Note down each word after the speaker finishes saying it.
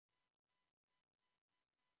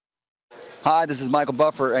Hi, this is Michael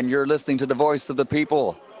Buffer, and you're listening to the voice of the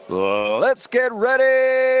people. Let's get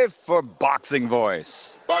ready for Boxing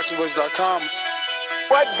Voice. BoxingVoice.com.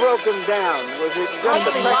 What broke him down? Was it just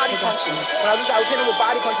the body punching? I was hitting him with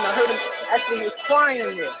body punching. I heard him actually, he was crying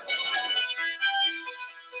in there.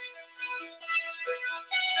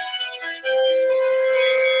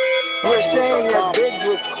 You were saying that Gibbs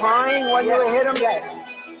was crying when you hit him? Yes.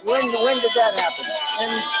 When did that happen?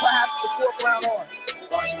 And perhaps the fourth round on.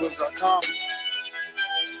 BoxingVoice.com.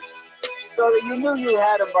 So that you knew you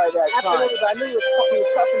had him by that time. Absolutely, but I knew he was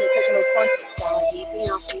tough and taking those punches.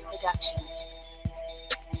 Productions.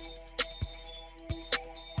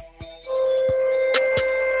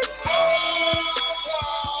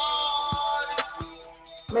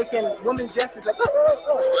 Making women gestures like,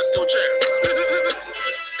 Let's go, champ.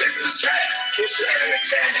 It's the champ. Keep sharing the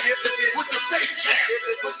champ. With the fake champ.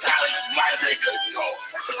 With Alex Miley. Let's go.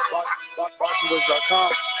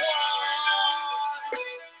 BoxingVoice.com.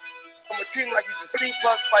 I'm a team like he's a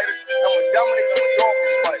C-plus fighter. I'm a dominant, I'm a dog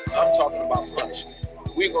fighter. I'm talking about punishment.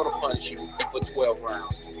 We're going to punish you for 12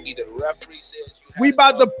 rounds. Either the referee says you we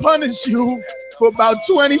about to punish you for about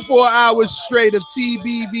 24 hours straight of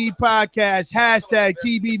TBV Podcast. Hashtag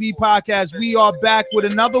TBV Podcast. We are back with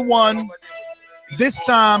another one. This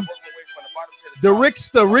time, the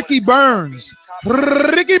Rickster, Ricky Burns.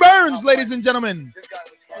 Ricky Burns, ladies and gentlemen.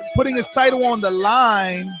 Putting his title on the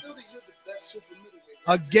line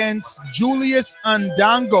against Julius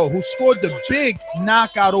Indongo, who scored the big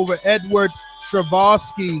knockout over Eduard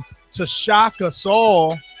Troyanovksyy to shock us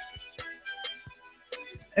all.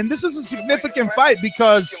 And this is a significant fight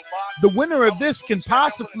because the winner of this can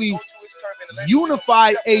possibly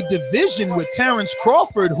unify a division with Terrence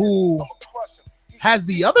Crawford, who has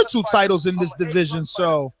the other two titles in this division.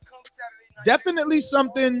 So definitely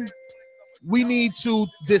something we need to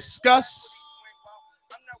discuss.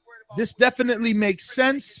 This definitely makes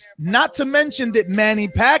sense. Not to mention that Manny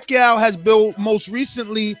Pacquiao has most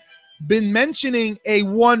recently been mentioning a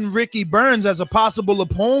one Ricky Burns as a possible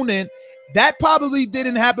opponent. That probably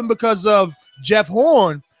didn't happen because of Jeff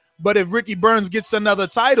Horn. But if Ricky Burns gets another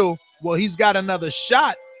title, well, he's got another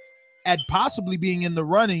shot at possibly being in the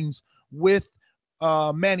runnings with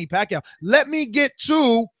Manny Pacquiao. Let me get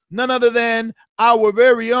to none other than our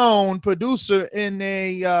very own producer in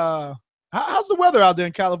a how's the weather out there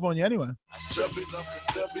in California anyway?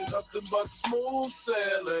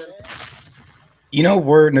 You know,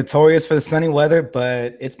 we're notorious for the sunny weather,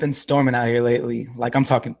 but it's been storming out here lately. Like, I'm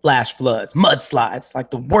talking flash floods, mudslides, like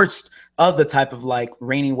the worst of the type of like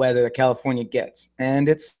rainy weather that California gets. And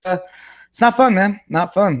it's not fun, man.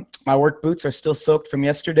 Not fun. My work boots are still soaked from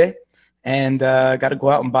yesterday, and got to go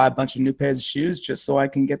out and buy a bunch of new pairs of shoes just so I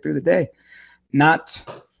can get through the day. Not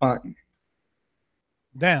fun.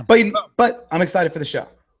 Damn. But I'm excited for the show.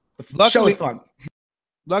 The show is fun.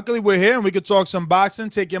 Luckily, we're here and we could talk some boxing,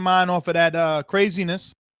 take your mind off of that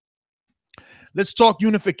craziness. Let's talk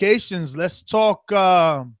unifications. Let's talk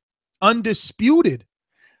undisputed.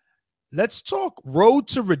 Let's talk road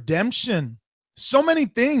to redemption. So many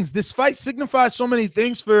things. This fight signifies so many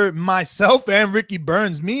things for myself and Ricky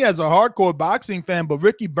Burns. Me as a hardcore boxing fan, but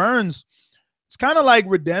Ricky Burns, it's kind of like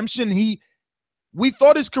redemption. We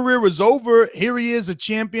thought his career was over. Here he is, a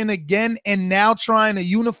champion again, and now trying to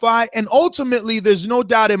unify. And ultimately, there's no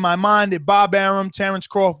doubt in my mind that Bob Arum, Terrence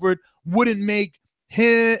Crawford wouldn't make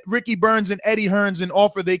Ricky Burns and Eddie Hearns an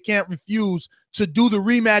offer they can't refuse to do the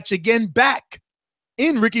rematch again back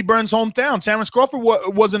in Ricky Burns' hometown. Terrence Crawford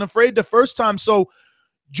wasn't afraid the first time. So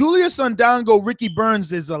Julius Indongo, Ricky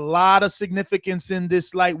Burns is a lot of significance in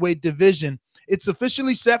this lightweight division. It's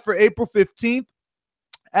officially set for April 15th.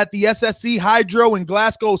 At the SSE Hydro in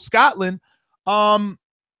Glasgow, Scotland. I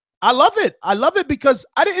love it. I love it because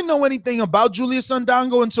I didn't know anything about Julius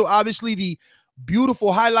Indongo until obviously the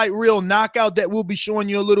beautiful highlight reel knockout that we'll be showing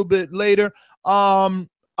you a little bit later of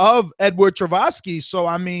Eduard Troyanovksyy. So,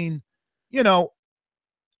 I mean, you know,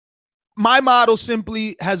 my motto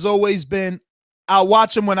simply has always been, I'll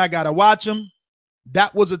watch him when I got to watch him.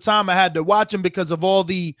 That was a time I had to watch him because of all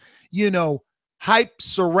the, you know, hype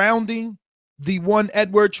surrounding the one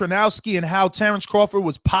Eduard Troyanovksyy and how Terrence Crawford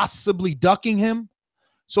was possibly ducking him.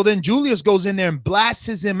 So then Julius goes in there and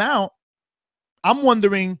blasts him out. I'm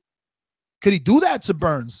wondering, could he do that to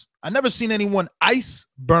Burns? I never seen anyone ice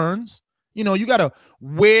Burns. You know, you got to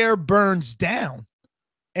wear Burns down.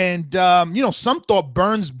 And, you know, some thought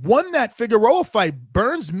Burns won that Figueroa fight.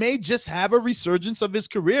 Burns may just have a resurgence of his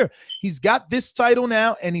career. He's got this title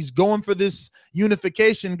now, and he's going for this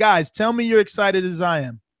unification. Guys, tell me you're excited as I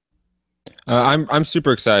am. I'm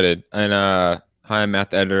super excited, and hi, I'm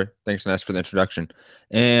Matt the editor. Thanks, Nestor, for the introduction.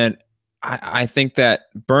 And I think that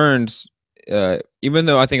Burns even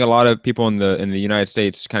though I think a lot of people in the United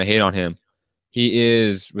States kind of hate on him, he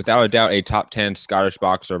is without a doubt a top 10 Scottish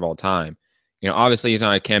boxer of all time. You know, obviously he's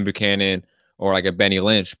not a Ken Buchanan or like a Benny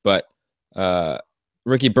Lynch, but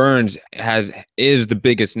Ricky Burns is the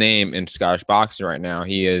biggest name in Scottish boxing right now.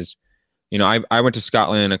 He is, you know, I went to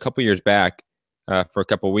Scotland a couple years back for a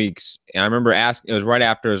couple weeks, and I remember asking. It was right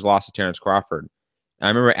after his loss to Terence Crawford. I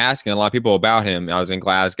remember asking a lot of people about him. I was in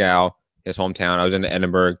Glasgow, his hometown. I was in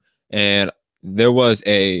Edinburgh, and there was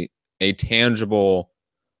a tangible,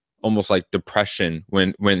 almost like depression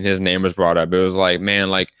when his name was brought up. It was like, man,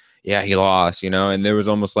 like, yeah, he lost, you know, and there was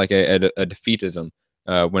almost like a defeatism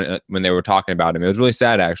when they were talking about him. It was really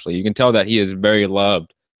sad, actually. You can tell that he is very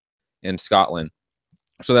loved in Scotland.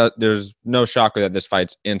 So that there's no shocker that this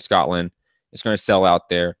fight's in Scotland. It's going to sell out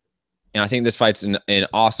there. And I think this fight's an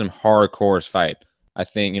awesome hardcore fight. I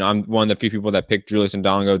think, you know, I'm one of the few people that picked Julius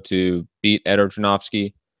Indongo to beat Eduard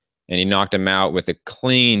Troyanovksyy, and he knocked him out with a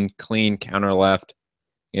clean counter left.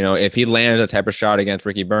 You know, if he landed a type of shot against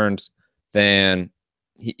Ricky Burns, then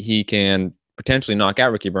he can potentially knock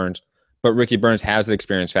out Ricky Burns. But Ricky Burns has the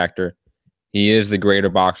experience factor. He is the greater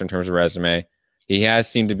boxer in terms of resume. He has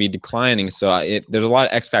seemed to be declining, so there's a lot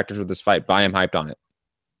of X factors with this fight, but I am hyped on it.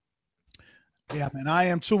 Yeah, man, I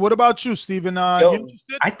am too. What about you, Steven? Yo, you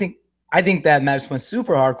interested? I think that match went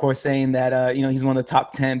super hardcore, saying that you know, he's one of the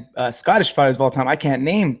top 10 Scottish fighters of all time. I can't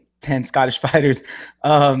name 10 Scottish fighters.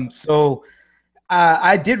 So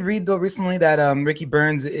I did read though recently that Ricky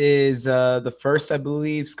Burns is the first, I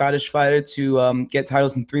believe, Scottish fighter to get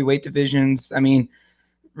titles in 3 weight divisions. I mean,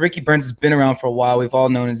 Ricky Burns has been around for a while. We've all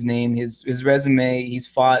known his name, his resume. He's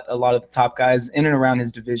fought a lot of the top guys in and around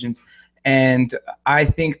his divisions, and I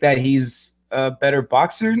think that he's a better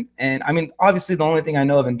boxer. And I mean, obviously, the only thing I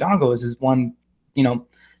know of Indongo is his one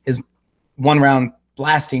round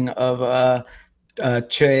blasting of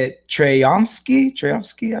Troyanovksyy.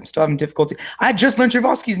 I'm still having difficulty. I just learned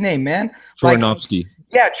Troyanovksy's name, man. Troyanovksyy.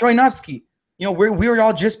 Yeah, Troyanovksyy. You know, we were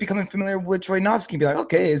all just becoming familiar with Troyanovksyy and be like,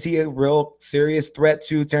 okay, is he a real serious threat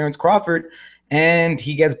to Terence Crawford? And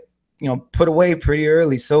he gets, you know, put away pretty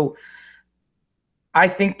early. So I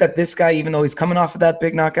think that this guy, even though he's coming off of that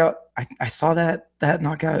big knockout, I saw that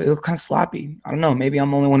knockout. It looked kind of sloppy. I don't know. Maybe I'm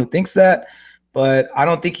the only one who thinks that, but I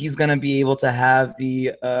don't think he's going to be able to have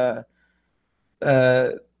the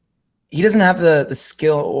he doesn't have the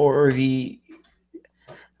skill or the,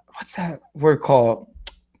 what's that word called?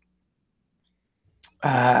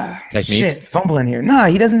 Technique? Shit, fumbling here. Nah,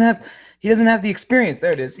 he doesn't have the experience.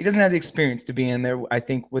 There it is. He doesn't have the experience to be in there, I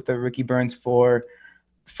think, with the Ricky Burns for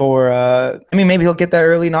I mean, maybe he'll get that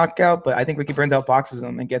early knockout, but I think Ricky Burns outboxes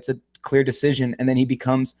him and gets a clear decision, and then he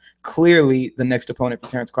becomes clearly the next opponent for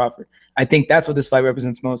Terence Crawford. I think that's what this fight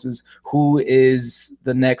represents most, is who is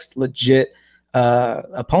the next legit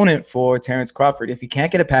opponent for Terence Crawford. If he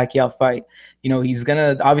can't get a Pacquiao fight, you know, he's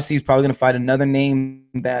probably gonna fight another name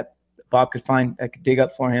that Bob could find that could dig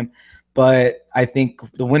up for him. But I think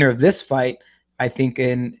the winner of this fight, I think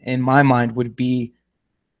in my mind, would be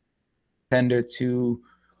contender to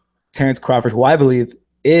Terence Crawford, who I believe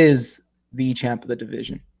is the champ of the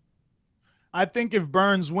division. I think if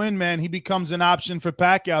Burns win, man, he becomes an option for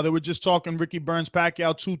Pacquiao. They were just talking Ricky Burns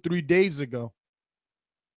Pacquiao 2-3 days ago.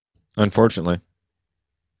 Unfortunately.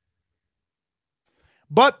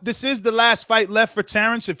 But this is the last fight left for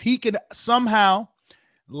Terence. If he could somehow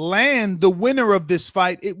land the winner of this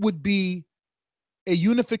fight, it would be a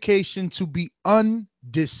unification to be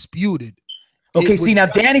undisputed. Okay, see, now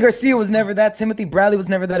Danny Garcia was never that. Timothy Bradley was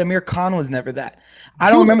never that. Amir Khan was never that. I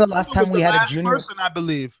don't remember the last time we had a junior person, I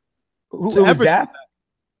believe. Who was that?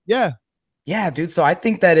 Yeah. Yeah, dude. So I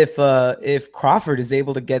think that if Crawford is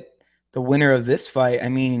able to get the winner of this fight, I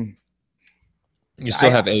mean, you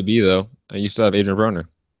still have AB though. You still have Adrian Broner.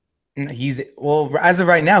 Well, as of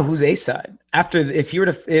right now, who's A side? After if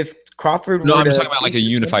Crawford. No, I'm just talking about like a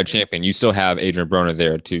unified champion. You still have Adrian Broner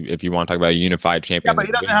there too, if you want to talk about a unified champion. Yeah, but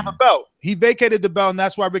he doesn't have a belt. He vacated the belt, and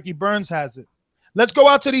that's why Ricky Burns has it. Let's go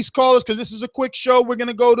out to these callers because this is a quick show. We're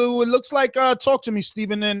gonna go to. It looks like talk to me,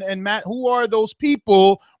 Steven and Matt. Who are those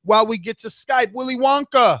people? While we get to Skype, Willy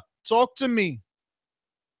Wonka, talk to me.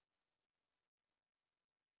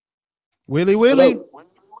 Willy, Hello.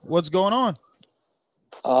 what's going on?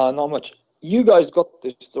 Not much. You guys got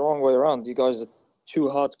this the wrong way around. You guys are too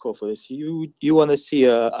hardcore for this. You want to see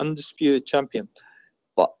a undisputed champion,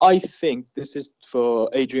 but I think this is for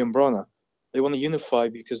Adrian Broner. They want to unify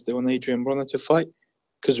because they want Adrian Broner to fight.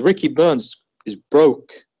 Because Ricky Burns is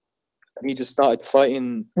broke. He just started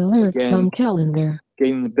fighting Alert again, from calendar.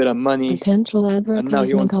 gaining a bit of money, Potential and now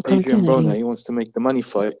he advertisement wants Adrian Broner. opportunities. He wants to make the money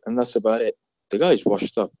fight, and that's about it. The guy's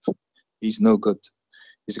washed up. He's no good.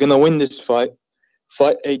 He's going to win this fight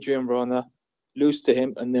Adrian Broner, lose to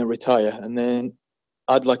him, and then retire. And then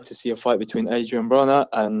I'd like to see a fight between Adrian Broner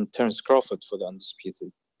and Terence Crawford for the undisputed.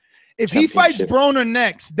 If he fights Broner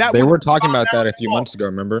next, they were talking about that a few months ago,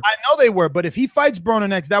 remember? I know they were, but if he fights Broner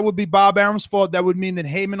next, that would be Bob Arum's fault. That would mean that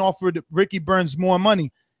Heyman offered Ricky Burns more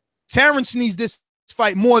money. Terence needs this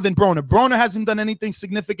fight more than Broner. Broner hasn't done anything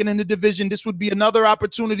significant in the division. This would be another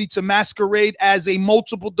opportunity to masquerade as a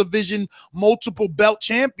multiple division, multiple belt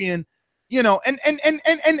champion. You know, and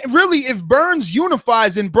really, if Burns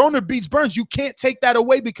unifies and Broner beats Burns, you can't take that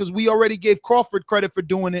away because we already gave Crawford credit for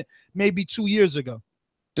doing it maybe 2 years ago.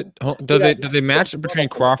 Does a match between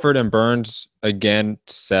Crawford and Burns again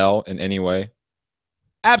sell in any way?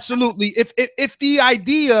 Absolutely. If the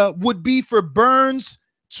idea would be for Burns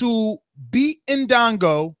to beat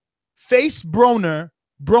Indongo, face Broner,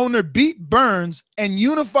 Broner beat Burns, and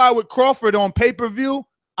unify with Crawford on pay-per-view,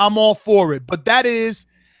 I'm all for it. But that is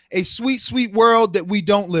a sweet, sweet world that we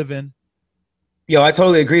don't live in. Yo, I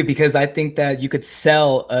totally agree because I think that you could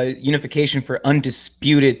sell a unification for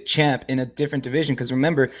undisputed champ in a different division. Because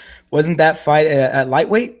remember, wasn't that fight at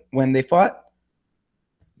lightweight when they fought?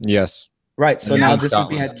 Yes. Right. So now this would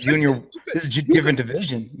be a junior. This is a different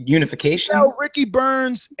division. Unification. Sell Ricky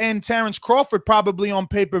Burns and Terence Crawford probably on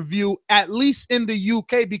pay-per-view, at least in the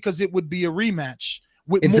UK, because it would be a rematch.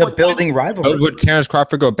 It's a building rivalry. But would Terence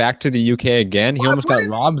Crawford go back to the UK again? He almost got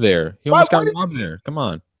robbed there. Come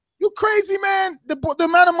on. You crazy, man. The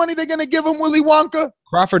amount of money they're going to give him, Willy Wonka.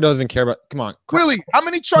 Crawford doesn't care about – come on. Willie, how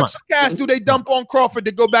many trucks of cash do they dump on Crawford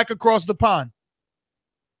to go back across the pond?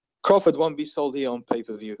 Crawford won't be sold here on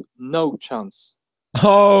pay-per-view. No chance.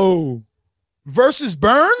 Oh. Versus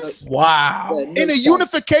Burns? Wow. Yeah, in a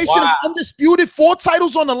unification of undisputed, 4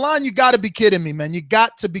 titles on the line? You got to be kidding me, man. You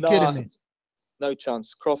got to be kidding me. No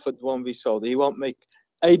chance. Crawford won't be sold. He won't make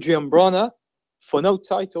Adrian Broner for no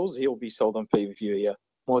titles. He'll be sold on pay-per-view here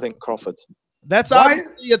more than Crawford. That's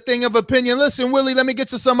obviously a thing of opinion. Listen, Willie, let me get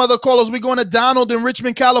to some other callers. We're going to Donald in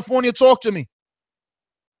Richmond, California. Talk to me.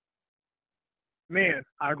 Man,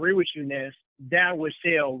 I agree with you, Nes. That would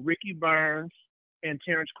sell Ricky Burns and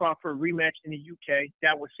Terence Crawford rematch in the UK.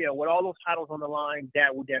 That would sell. With all those titles on the line,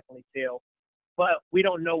 that would definitely sell. But we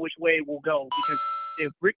don't know which way it will go because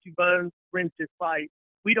if Ricky Burns wins this fight,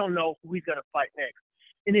 we don't know who he's going to fight next.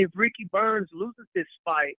 And if Ricky Burns loses this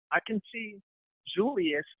fight, I can see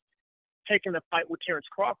Julius taking a fight with Terence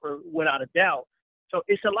Crawford without a doubt. So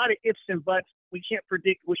it's a lot of ifs and buts. We can't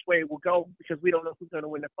predict which way it will go because we don't know who's going to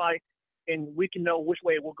win the fight. And we can know which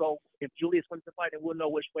way it will go if Julius wins the fight, and we'll know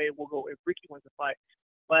which way it will go if Ricky wins the fight.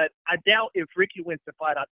 But I doubt if Ricky wins the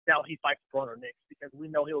fight, I doubt he fights Broner next because we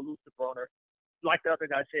know he'll lose to Broner. Like the other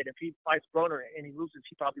guy said, if he fights Broner and he loses,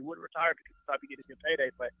 he probably would retire because he'll probably get a good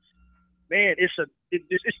payday. But man,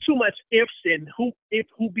 it's too much ifs and who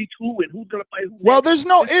beats who and who's gonna fight who. Well, there's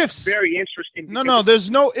no ifs. Very interesting. No,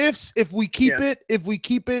 there's no ifs. If we keep it,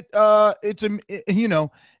 it's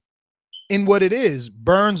in what it is.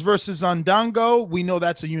 Burns versus Indongo. We know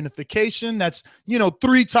that's a unification. That's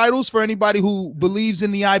 3 titles for anybody who believes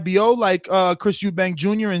in the IBO, like Chris Eubank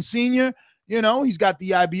Jr. and Sr. He's got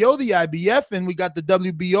the IBO, the IBF, and we got the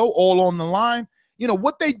WBO all on the line.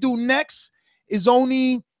 What they do next is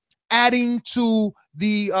only adding to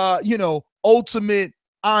the ultimate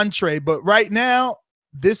entree. But right now,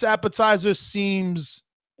 this appetizer seems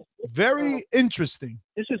very interesting.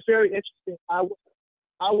 This is very interesting.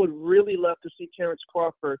 I would really love to see Terence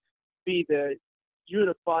Crawford be the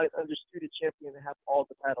unified undisputed champion and have all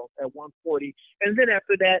the titles at 140. And then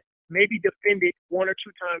after that, maybe defend it 1 or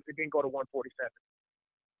 2 times and then go to 147.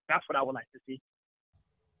 That's what I would like to see.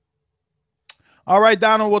 All right,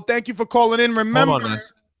 Donald. Well, thank you for calling in. Remember,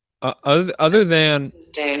 other than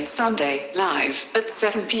Wednesday and Sunday live at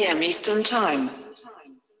 7 p.m. Eastern Time.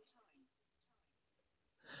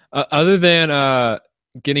 Other than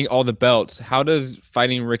getting all the belts, how does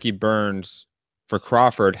fighting Ricky Burns for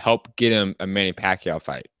Crawford help get him a Manny Pacquiao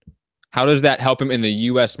fight? How does that help him in the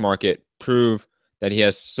U.S. market prove that he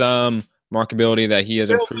has some marketability, that he has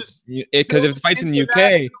improved? Because if the fight's in the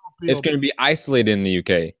UK, it's going to be isolated in the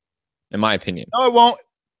UK, in my opinion. No, it won't.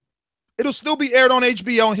 It'll still be aired on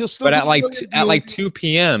HBO, and he'll still. But at like 2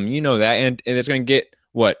 p.m., you know that, and it's going to get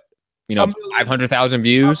what 500,000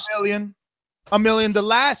 views. A million. The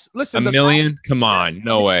last listen. A million? Come on,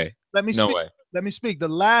 no way. Let me speak. The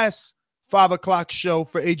last 5 o'clock show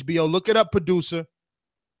for HBO. Look it up, producer.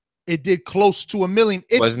 It did close to 1 million.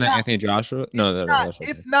 Wasn't that Anthony Joshua? No,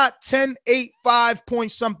 if not 10, 8, 5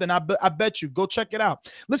 point something. I bet you. Go check it out.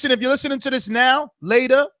 Listen, if you're listening to this now,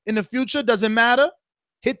 later in the future, doesn't matter.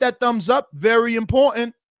 Hit that thumbs up. Very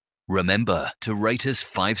important. Remember to rate us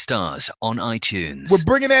 5 stars on iTunes. We're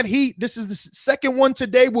bringing that heat. This is the second one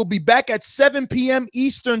today. We'll be back at 7 p.m.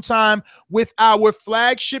 Eastern time with our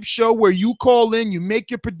flagship show where you call in, you make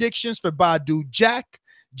your predictions for Badou Jack,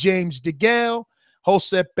 James DeGale,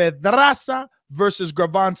 Jose Pedraza versus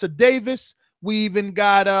Gervonta Davis. We even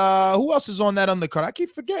got, who else is on that undercard? I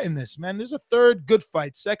keep forgetting this, man. There's a third good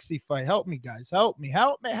fight, sexy fight. Help me, guys. Help me.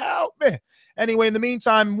 Anyway, in the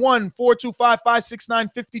meantime,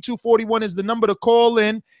 1-425-569-5241 is the number to call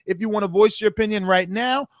in if you want to voice your opinion right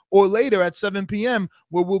now or later at 7 p.m.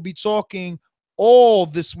 where we'll be talking all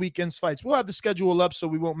this weekend's fights. We'll have the schedule up so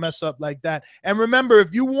we won't mess up like that. And remember,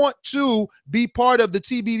 if you want to be part of the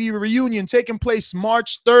TBV reunion taking place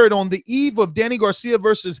March 3rd on the eve of Danny Garcia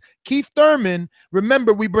versus Keith Thurman,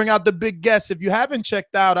 remember, we bring out the big guests. If you haven't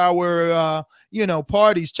checked out our,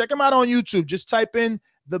 parties, check them out on YouTube. Just type in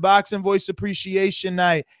the Boxing Voice Appreciation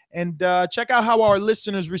Night and check out how our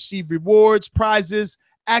listeners receive rewards, prizes,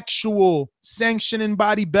 actual sanctioning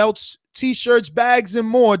body belts, T-shirts, bags, and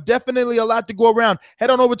more. Definitely a lot to go around. Head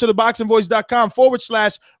on over to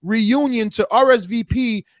theboxingvoice.com/reunion to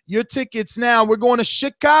RSVP your tickets now. We're going to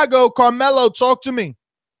Chicago. Carmelo, talk to me.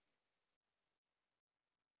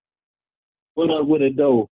 What up with it,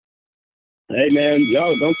 though? Hey, man,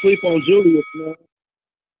 y'all don't sleep on Julius, man.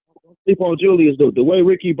 Don't sleep on Julius. The way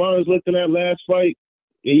Ricky Burns looked in that last fight,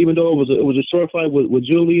 even though it was a short fight with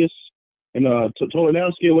Julius and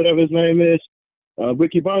Troyanovksyy or whatever his name is,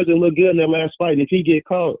 Ricky Burns didn't look good in that last fight. If he get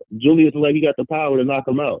caught, Julius like he got the power to knock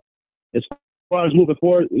him out. As far as moving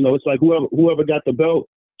forward, it's like whoever got the belt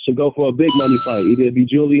should go for a big money fight. Either it be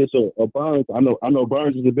Julius or Burns. I know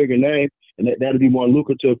Burns is a bigger name, and that'd be more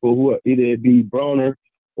lucrative for who. Either it be Broner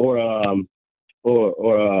or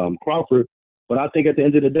Crawford. But I think at the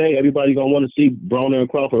end of the day, everybody gonna want to see Broner and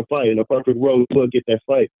Crawford fight. In a perfect world, we'll get that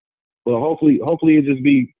fight. But hopefully it just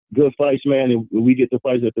be good fights, man, and we get the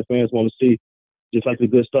fights that the fans want to see. Just like the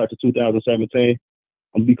good start to 2017. I'm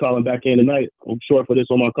going to be calling back in tonight. I'm short for this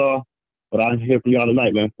on my call, but I'll hear from y'all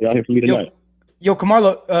tonight, man. Y'all hear from me tonight.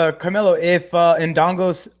 Carmelo, if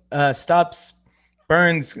Indongo stops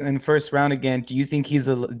Burns in the first round again, do you think he's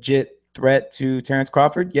a legit threat to Terrence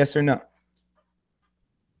Crawford? Yes or no?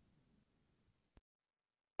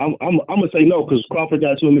 I'm going to say no because Crawford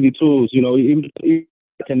got too many tools. Even he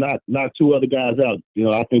cannot knock 2 other guys out.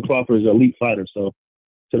 I think Crawford is an elite fighter. So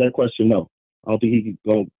to that question, no. I don't think he's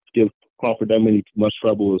going to give Crawford that much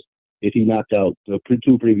trouble as if he knocked out the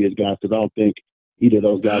 2 previous guys, because I don't think either of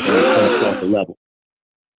those guys are on the Crawford level.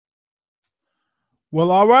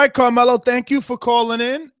 Well, all right, Carmelo, thank you for calling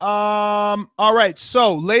in. All right,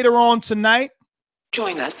 so later on tonight,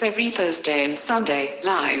 join us every Thursday and Sunday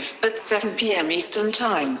live at 7 p.m. Eastern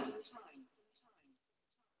Time.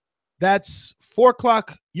 That's 4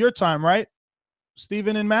 o'clock your time, right,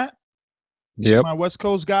 Steven and Matt? Yep. My West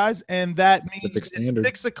Coast guys, and that means it's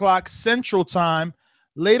 6 o'clock Central Time.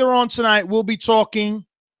 Later on tonight, we'll be talking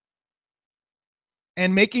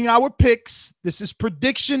and making our picks. This is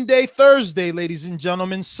Prediction Day Thursday, ladies and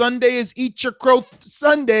gentlemen. Sunday is Eat Your Crow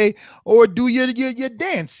Sunday, or do your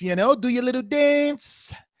dance, do your little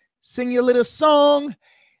dance, sing your little song.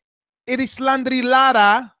 Erislandri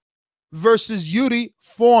Lara versus Yuri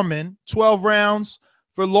Foreman, 12 rounds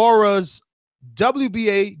for Laura's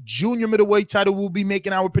WBA junior middleweight title. We'll be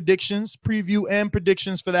making our predictions, preview and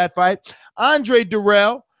predictions for that fight. Andre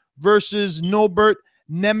Durrell versus Norbert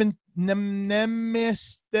Nemesepeti,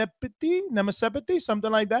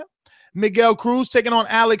 something like that. Miguel Cruz taking on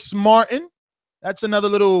Alex Martin. That's another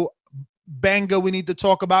little banger we need to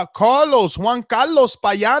talk about. Juan Carlos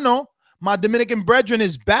Payano, my Dominican brethren,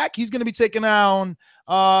 is back. He's going to be taking on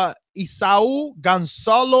Isaú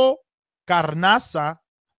Gonzalo Carnaza.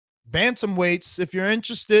 Bantamweights, if you're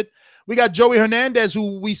interested. We got Joey Hernandez,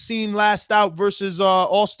 who we seen last out, versus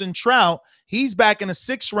Austin Trout. He's back in a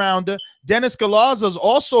 6-rounder. Dennis Galaza's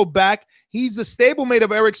also back. He's a stablemate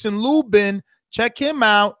of Erickson Lubin. Check him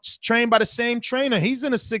out. Trained by the same trainer. He's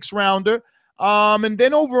in a 6-rounder. And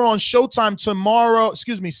then over on Showtime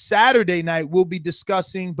Saturday night, we'll be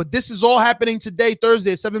discussing, but this is all happening today,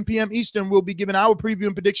 Thursday at 7 p.m. Eastern. We'll be giving our preview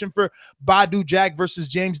and prediction for Badou Jack versus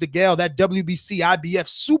James DeGale, that WBC IBF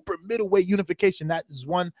super middleweight unification. That is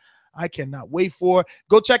one I cannot wait for.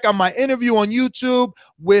 Go check out my interview on YouTube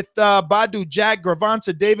with Badou Jack,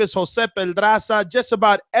 Gervonta Davis, Jose Pedraza, just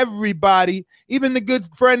about everybody. Even the good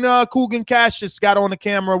friend Coogan Cassius got on the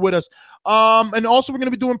camera with us. And also we're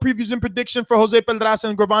going to be doing previews and prediction for Jose Pedraza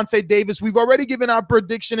and Gervonta Davis. We've already given our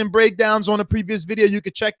prediction and breakdowns on a previous video. You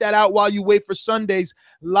can check that out while you wait for Sunday's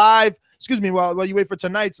live excuse me, while you wait for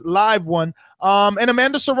tonight's live one. And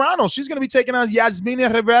Amanda Serrano, she's going to be taking on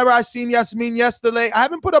Yasmina Rivera. I seen Yasmin yesterday. I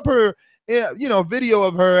haven't put up her, video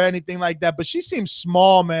of her or anything like that, but she seems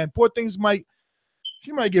small, man. Poor things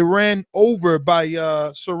she might get ran over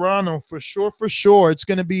by Serrano for sure. It's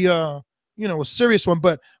going to be a serious one,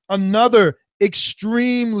 but another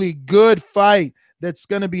extremely good fight that's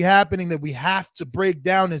going to be happening that we have to break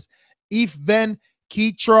down is Evgen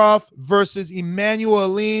Kitrov versus Emmanuel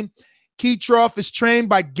Alim. Kitrov is trained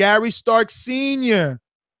by Gary Stark Sr.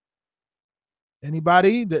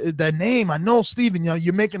 Anybody? The name, I know, Steven,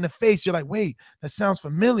 you're making the face. You're like, wait, that sounds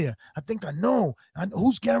familiar. I think I know.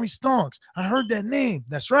 Who's Gary Starks? I heard that name.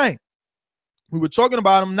 That's right. We were talking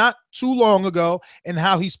about him not too long ago and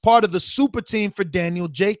how he's part of the super team for Daniel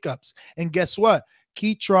Jacobs. And guess what?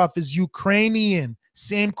 Kitrov is Ukrainian.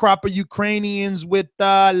 Same crop of Ukrainians with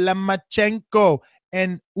Lemachenko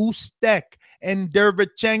and Ustek and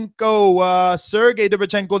Derevchenko, Sergey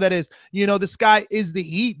Derevchenko, that is. This guy is the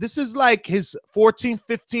heat. This is like his 14th,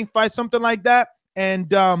 15th fight, something like that.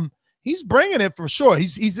 And he's bringing it for sure.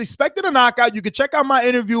 He's expected a knockout. You can check out my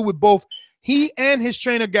interview with both he and his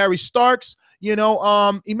trainer, Gary Starks.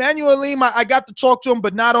 Emmanuel Alim, I got to talk to him,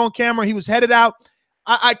 but not on camera. He was headed out.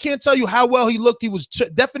 I can't tell you how well he looked. He was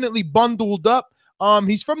definitely bundled up.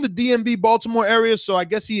 He's from the DMV Baltimore area, so I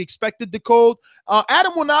guess he expected the cold.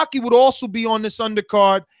 Adam Wanaki would also be on this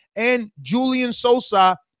undercard, and Julian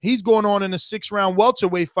Sosa, he's going on in a 6-round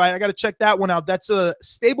welterweight fight. I got to check that one out. That's a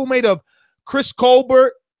stablemate of Chris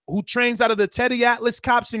Colbert, who trains out of the Teddy Atlas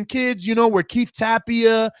Cops and Kids, where Keith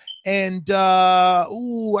Tapia and, I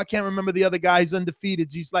can't remember the other guy. He's undefeated.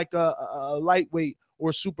 He's like a lightweight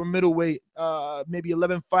or super middleweight, maybe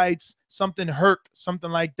 11 fights, something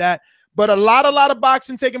like that. But a lot of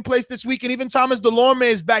boxing taking place this week. And even Thomas Delorme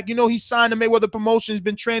is back. He signed to Mayweather Promotions,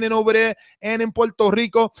 been training over there and in Puerto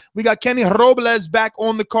Rico. We got Kenny Robles back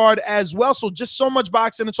on the card as well. So just so much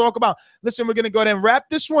boxing to talk about. Listen, we're going to go ahead and wrap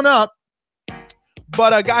this one up.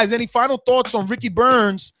 But, guys, any final thoughts on Ricky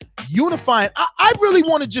Burns unifying? I really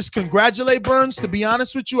want to just congratulate Burns, to be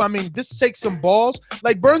honest with you. I mean, this takes some balls.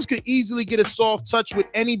 Like, Burns could easily get a soft touch with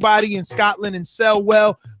anybody in Scotland and sell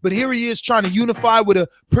well. But here he is trying to unify with a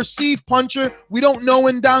perceived puncher. We don't know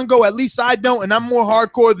Indongo. At least I don't, and I'm more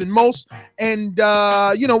hardcore than most. And,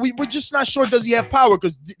 we're just not sure, does he have power?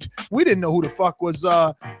 Because we didn't know who the fuck was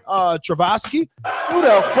Troyanovksyy. Who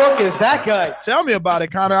the fuck is that guy? Tell me about it,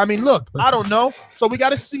 Connor. I mean, look, I don't know. So we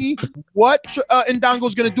got to see what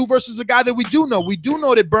Indongo's going to do versus a guy that we do know. We do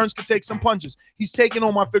know that Burns can take some punches. He's taking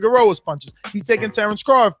Omar Figueroa's punches. He's taking Terrence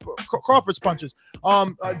Crawford's punches.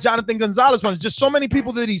 Jonathan Gonzalez punches. Just so many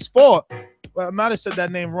people that he's fought. Well, I might have said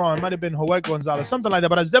that name wrong. It might have been Joel Gonzalez, something like that.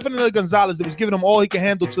 But it's definitely Gonzalez that was giving him all he can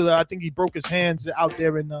handle to I think he broke his hands out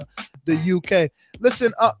there in the UK.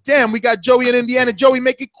 Listen, damn, we got Joey in Indiana. Joey,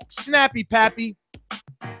 make it snappy, pappy.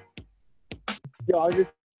 Yo, I was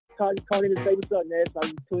just calling to say what's up, Ness.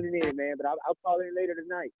 I'm tuning in, man. But I'll call in later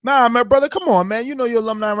tonight. Nah, my brother, come on, man. You know you're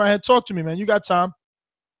alumni right here. Talk to me, man. You got time.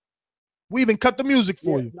 We even cut the music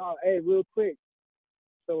for you. No, hey, real quick.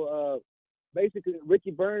 So, basically,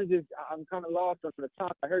 Ricky Burns I'm kind of lost on the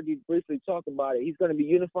top. I heard you briefly talk about it. He's going to be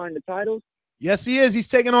unifying the titles? Yes, he is. He's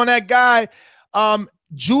taking on that guy,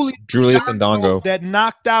 Julius Indongo, that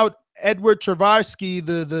knocked out Eduard Troyanovksyy,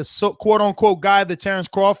 the quote-unquote guy that Terrence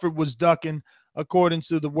Crawford was ducking, according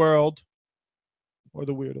to the world or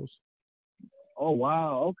the weirdos. Oh,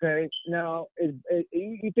 wow. Okay. Now,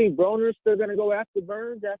 you think Broner's still going to go after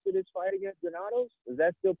Burns after this fight against Granados? Is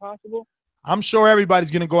that still possible? I'm sure everybody's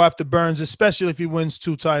going to go after Burns, especially if he wins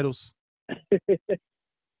 2 titles.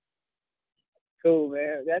 Cool,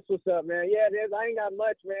 man. That's what's up, man. Yeah, I ain't got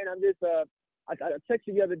much, man. I'm just I texted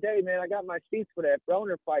you the other day, man. I got my seats for that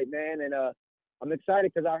Broner fight, man, and I'm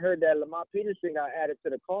excited because I heard that Lamont Peterson got added to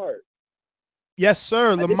the card. Yes,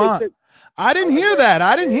 sir, Lamont. I didn't hear that.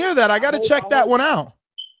 I got to check that one out.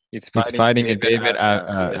 It's fighting a David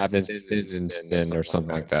Avinston or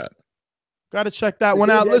something like that. Got to check that one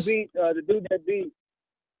out. Listen, the dude that beat.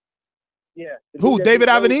 Yeah. Who? David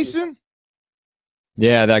Avinston?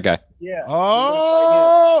 Yeah, that guy. Yeah.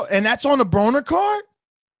 Oh, and that's on the Broner card?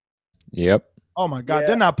 Yep. Oh my God,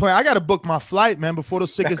 they're not playing. I got to book my flight, man, before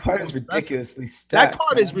those tickets. That card is ridiculously stacked. That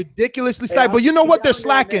card is ridiculously stacked. But you know what? They're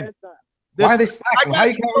slacking. Why are they slacking?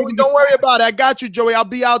 Don't worry about it. I got you, Joey. I'll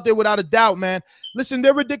be out there without a doubt, man. Listen,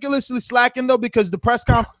 they're ridiculously slacking, though, because the press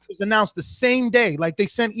conference was announced the same day. Like, they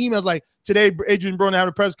sent emails like, today, Adrian Broner had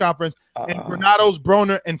a press conference, and Granados,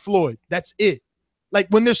 Broner, and Floyd. That's it. Like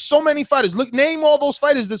when there's so many fighters, look, name all those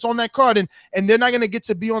fighters that's on that card, and they're not gonna get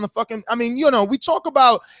to be on the fucking. I mean, we talk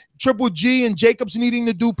about Triple G and Jacobs needing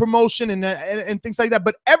to do promotion and things like that,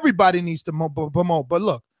 but everybody needs to promote. But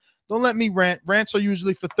look, don't let me rant. Rants are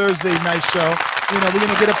usually for Thursday night show. We're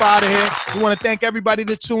gonna get up out of here. We want to thank everybody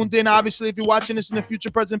that tuned in. Obviously, if you're watching this in the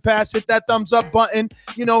future, present, past, hit that thumbs up button.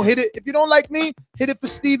 Hit it. If you don't like me, hit it for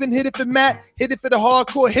Steven, hit it for Matt, hit it for the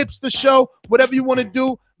hardcore hipster show. Whatever you want to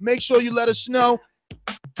do, make sure you let us know.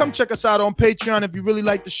 Come check us out on Patreon if you really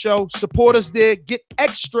like the show. Support us there. Get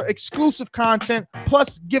extra exclusive content,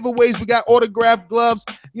 plus giveaways. We got autographed gloves,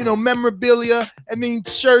 memorabilia.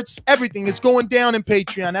 Shirts, everything. It's going down in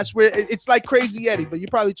Patreon. That's where it's like Crazy Eddie, but you're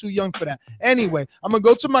probably too young for that. Anyway, I'm going to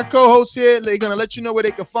go to my co-hosts here. They're going to let you know where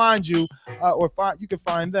they can find you you can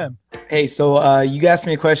find them. Hey, so you asked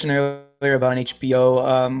me a question earlier about an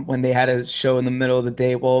HBO when they had a show in the middle of the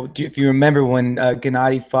day. Well, if you remember when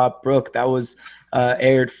Gennady fought Brook, that was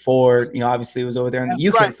aired for, obviously it was over there in the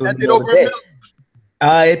UK, right. So it was in the middle of the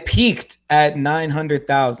day. It peaked at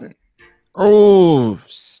 900,000. Oh,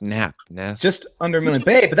 snap. Nestor. Just under a million.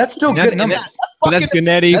 But that's still good numbers. That's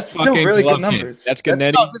Gennady. That's still really good numbers. That's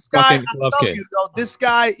Gennady. This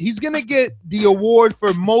guy, he's going to get the award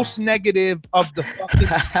for most negative of the fucking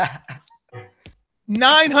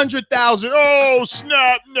 900,000. Oh,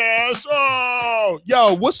 snap, Ness. Oh,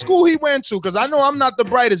 yo, what school he went to? Because I know I'm not the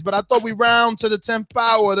brightest, but I thought we round to the 10th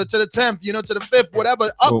power, or to the 10th, to the 5th, whatever.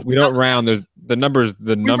 Well, we don't round. There's the number's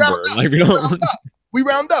the number. We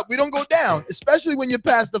round up. We don't go down, especially when you're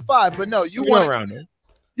past the 5. But no, you want to round it.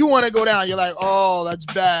 You want to go down. You're like, oh, that's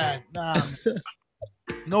bad. Nah,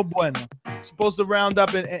 no bueno. Supposed to round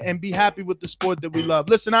up and be happy with the sport that we love.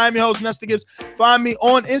 Listen, I'm your host, Nestor Gibbs. Find me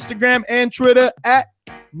on Instagram and Twitter at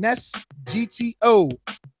NestGTO.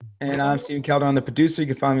 And I'm Steven Calderon, the producer. You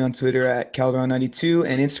can find me on Twitter at Calderon92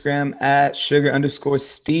 and Instagram at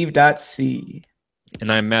sugar_steve.c.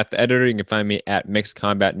 And I'm Matt, the editor. You can find me at Mixed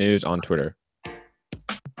Combat News on Twitter.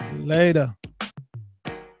 Later.